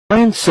by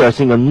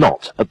inserting a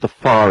knot at the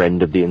far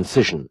end of the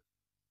incision.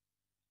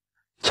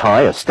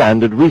 Tie a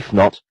standard reef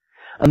knot,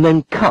 and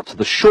then cut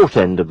the short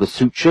end of the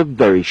suture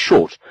very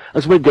short,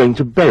 as we're going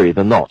to bury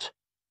the knot.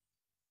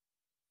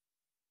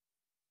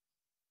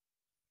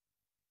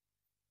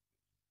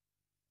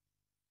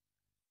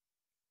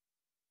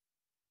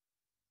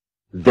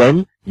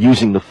 Then,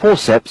 using the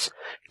forceps,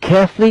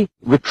 carefully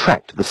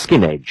retract the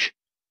skin edge.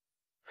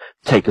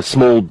 Take a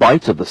small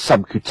bite of the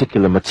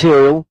subcuticular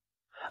material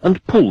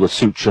and pull the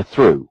suture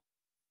through.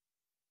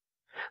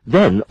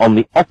 Then, on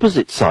the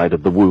opposite side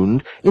of the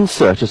wound,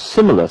 insert a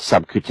similar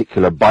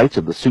subcuticular bite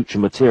of the suture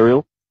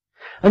material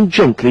and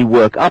gently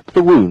work up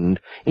the wound,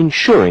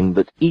 ensuring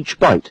that each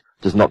bite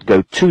does not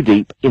go too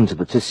deep into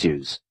the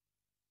tissues.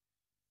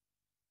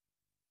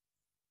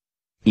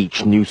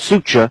 Each new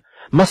suture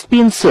must be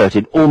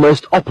inserted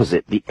almost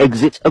opposite the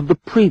exit of the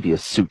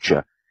previous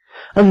suture,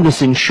 and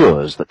this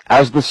ensures that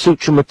as the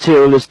suture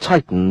material is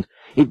tightened,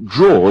 it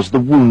draws the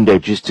wound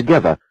edges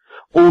together,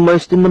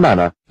 almost in the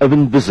manner of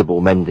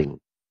invisible mending.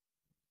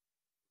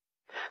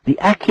 The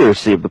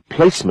accuracy of the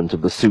placement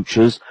of the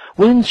sutures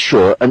will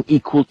ensure an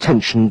equal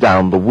tension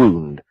down the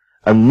wound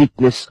and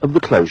neatness of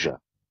the closure.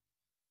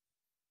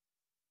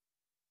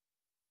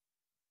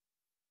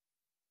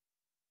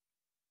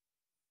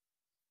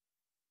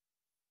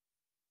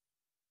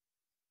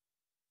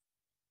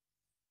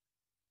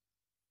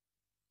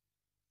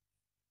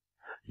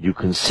 You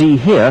can see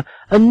here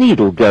a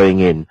needle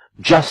going in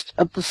just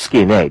at the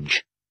skin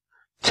edge,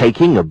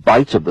 taking a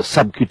bite of the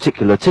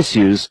subcuticular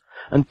tissues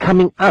and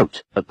coming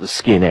out at the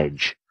skin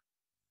edge.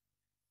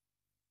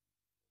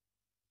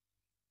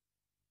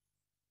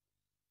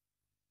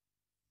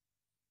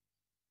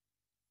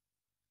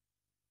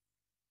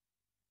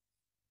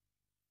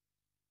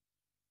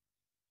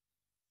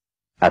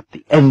 At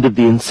the end of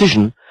the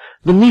incision,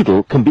 the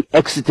needle can be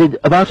exited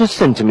about a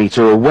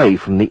centimetre away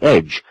from the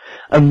edge,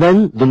 and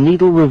then the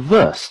needle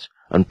reversed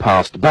and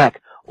passed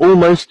back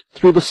almost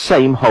through the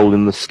same hole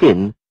in the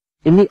skin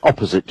in the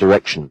opposite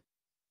direction.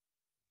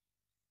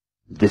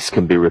 This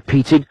can be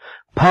repeated,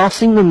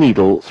 passing the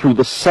needle through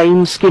the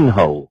same skin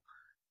hole,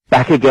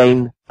 back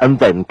again and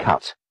then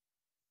cut.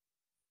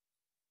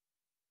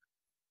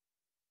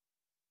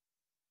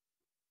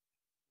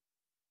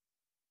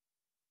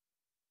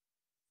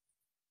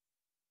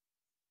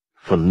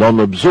 For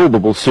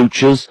non-absorbable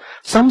sutures,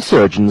 some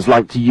surgeons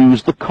like to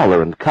use the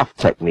collar and cuff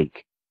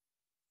technique.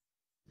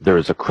 There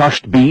is a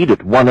crushed bead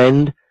at one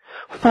end,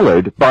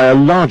 followed by a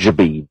larger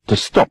bead to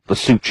stop the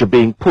suture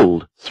being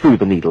pulled through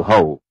the needle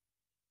hole.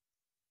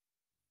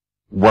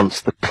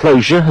 Once the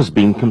closure has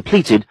been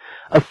completed,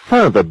 a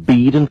further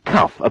bead and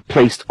cuff are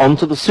placed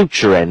onto the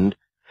suture end,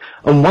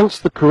 and once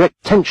the correct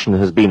tension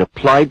has been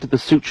applied to the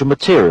suture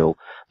material,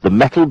 the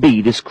metal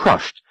bead is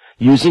crushed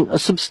using a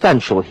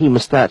substantial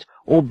hemostat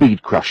or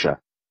bead crusher.